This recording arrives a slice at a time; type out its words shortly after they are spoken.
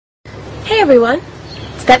Hey everyone,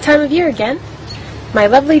 it's that time of year again. My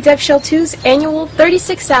lovely Dev Shell 2's annual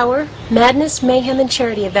 36-hour Madness, Mayhem, and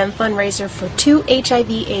Charity event fundraiser for 2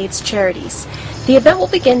 HIV/AIDS charities. The event will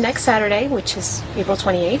begin next Saturday, which is April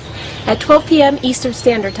 28th, at 12 p.m. Eastern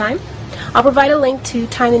Standard Time. I'll provide a link to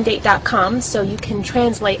timeanddate.com so you can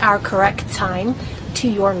translate our correct time to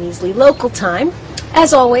your measly local time.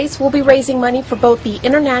 As always, we'll be raising money for both the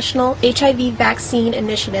International HIV Vaccine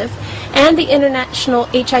Initiative and the International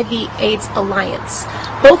HIV/AIDS Alliance,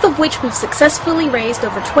 both of which we've successfully raised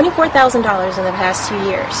over $24,000 in the past 2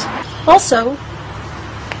 years.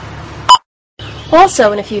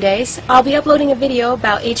 Also, in a few days, I'll be uploading a video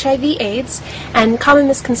about HIV/AIDS and common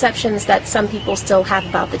misconceptions that some people still have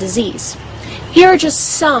about the disease. Here are just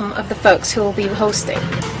some of the folks who will be hosting.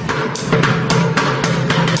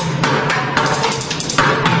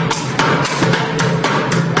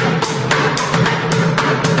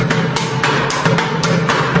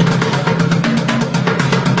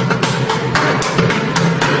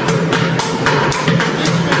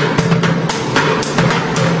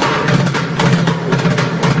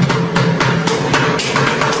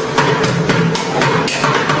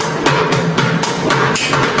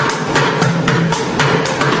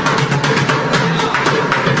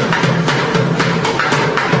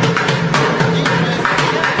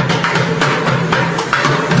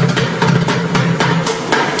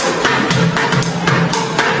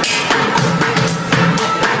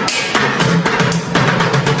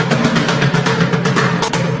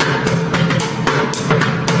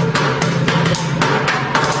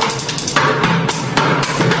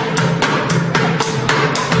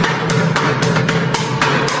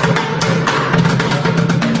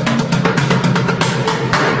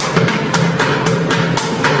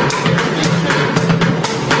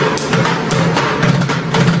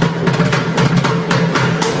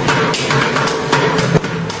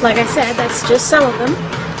 Like I said, that's just some of them.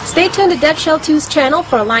 Stay tuned to Dev Shell 2's channel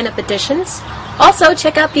for lineup additions. Also,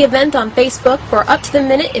 check out the event on Facebook for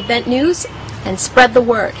up-to-the-minute event news and spread the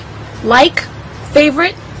word. Like,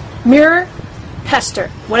 favorite, mirror, pester,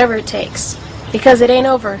 whatever it takes. Because it ain't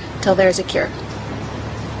over till there's a cure.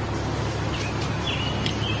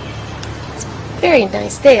 It's a very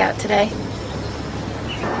nice day out today.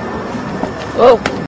 Whoa.